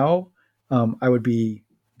now, I would be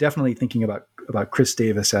definitely thinking about Chris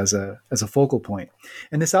Davis as a focal point.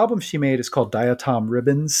 And this album she made is called Diatom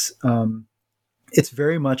Ribbons. It's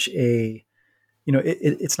very much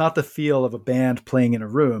it's not the feel of a band playing in a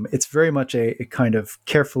room. It's very much a kind of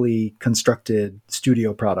carefully constructed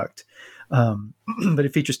studio product. But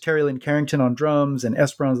it features Terry Lynn Carrington on drums and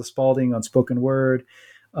Esperanza Spalding on spoken word,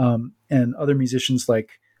 and other musicians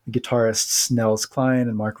like the guitarists Nels Klein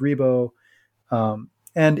and Mark Rebo.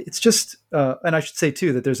 And it's just, and I should say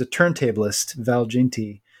too, that there's a turntablist, Val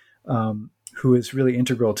Ginty, who is really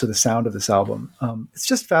integral to the sound of this album. It's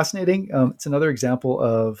just fascinating. It's another example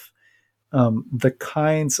of the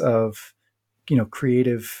kinds of,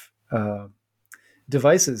 creative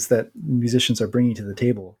devices that musicians are bringing to the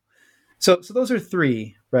table. So those are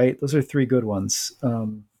three, right? Those are three good ones.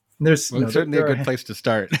 There's certainly a good place to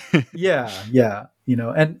start. Yeah.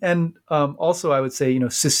 And also I would say,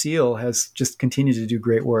 Cecile has just continued to do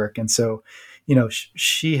great work. And so,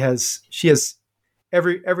 she has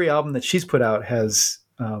every album that she's put out has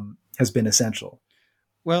been essential.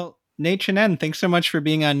 Well, Nate Chinen, thanks so much for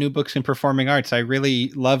being on New Books in Performing Arts. I really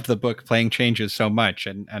loved the book Playing Changes so much,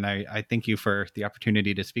 and I thank you for the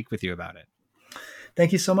opportunity to speak with you about it.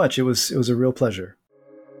 Thank you so much. It was a real pleasure.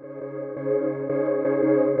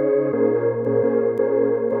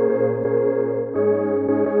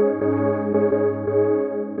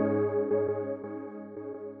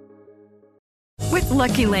 With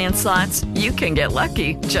Lucky Land Slots, you can get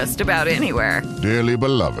lucky just about anywhere. Dearly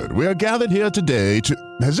beloved, we are gathered here today to...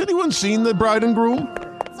 Has anyone seen the bride and groom?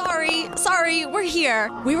 Sorry, we're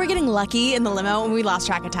here. We were getting lucky in the limo and we lost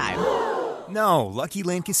track of time. No, Lucky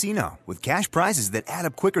Land Casino, with cash prizes that add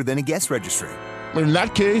up quicker than a guest registry. In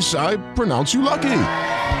that case, I pronounce you lucky.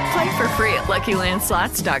 Play for free at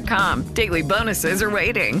LuckyLandSlots.com. Daily bonuses are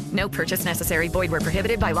waiting. No purchase necessary. Void where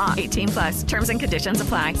prohibited by law. 18+. Terms and conditions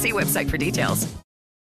apply. See website for details.